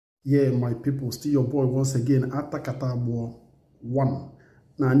Yeah, my people, still your boy once again. Atakatabo 1.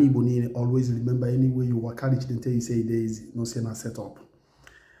 Now, anybody always remember anywhere you work out, they tell you say there is no saying set up.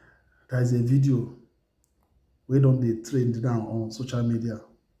 There is a video where don't they trend down on social media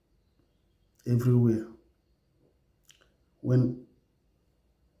everywhere when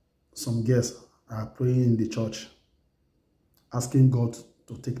some guests are praying in the church, asking God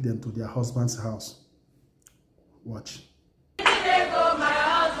to take them to their husband's house. Watch.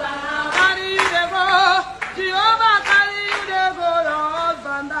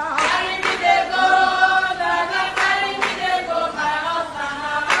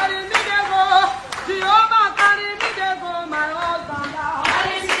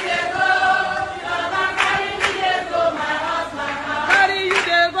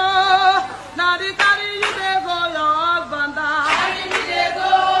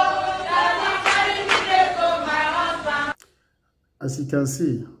 As you can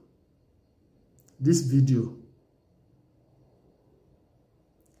see, this video,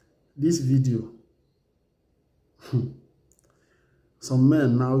 some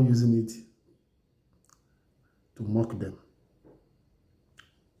men now using it to mock them.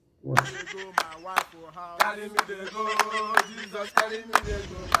 Watch.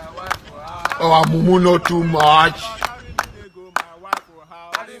 Oh, Mumu, not too much.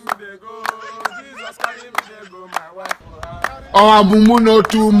 Oh, Mumu, not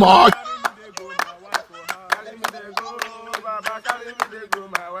too much.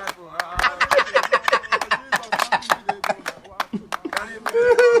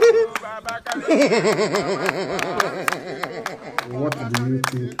 What do you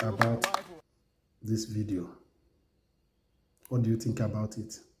think about this video? What do you think about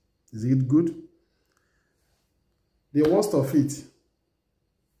it? Is it good? The worst of it,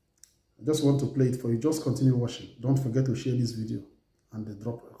 I just want to play it for you. Just continue watching. Don't forget to share this video and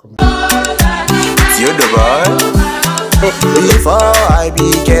drop a comment. You the boy. Before I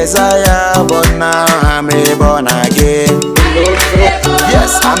be Kesaya, but now I'm a born again.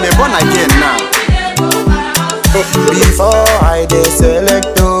 Yes, I'm a born again now. Before I did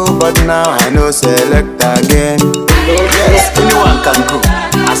select two, but now I know select again. Yes, anyone can go,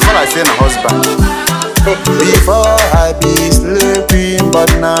 as far as saying a husband. Before I be sleeping, but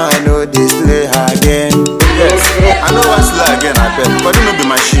now I know they slay again. Yes, I know one slay again, I bet, but don't be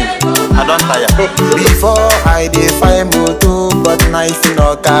machine. I don't tire. Before I dey find moto, but now if you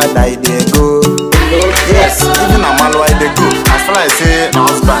no card I dey go. Yes, even a man why they go, as far as say my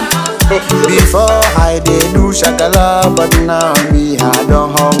husband. Before I dey do shakala, but now me I don't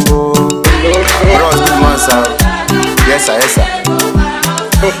humble. Bros, good man, sir. Yes, sir, yes, sir.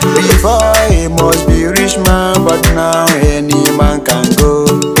 Before he must be rich man, but now any man can go.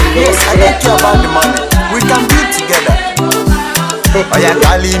 Yes, I don't care about the money. We can build together. Oh, yeah,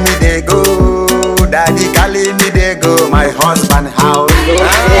 calling me they go. Daddy calling me they go. My husband